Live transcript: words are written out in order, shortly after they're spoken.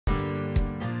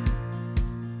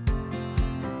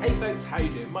Hey folks, how you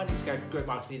doing? My name is Gary from Great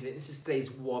Marketing Media. This is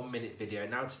today's 1 minute video.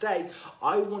 Now today,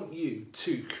 I want you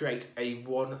to create a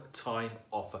one-time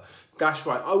offer. That's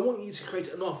right, I want you to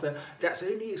create an offer that's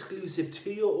only exclusive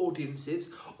to your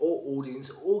audiences or audience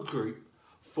or group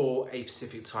for a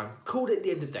specific time. Call it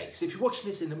the end of the day. So if you're watching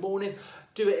this in the morning,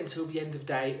 do it until the end of the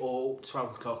day or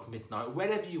 12 o'clock, midnight,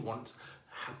 whenever you want.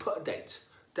 Put a date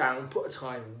down, put a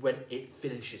time when it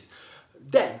finishes.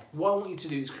 Then, what I want you to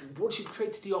do is, once you've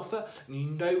created the offer and you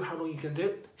know how long you can do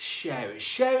it, share it.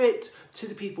 Share it to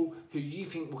the people who you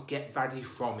think will get value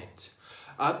from it.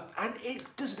 And it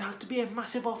doesn't have to be a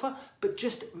massive offer, but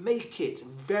just make it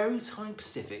very time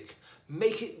specific.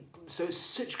 Make it so it's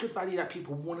such good value that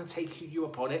people want to take you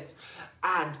up on it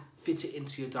and fit it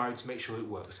into your diary to make sure it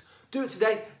works. Do it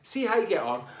today, see how you get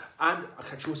on, and I'll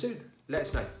catch you all soon. Let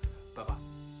us know. Bye-bye.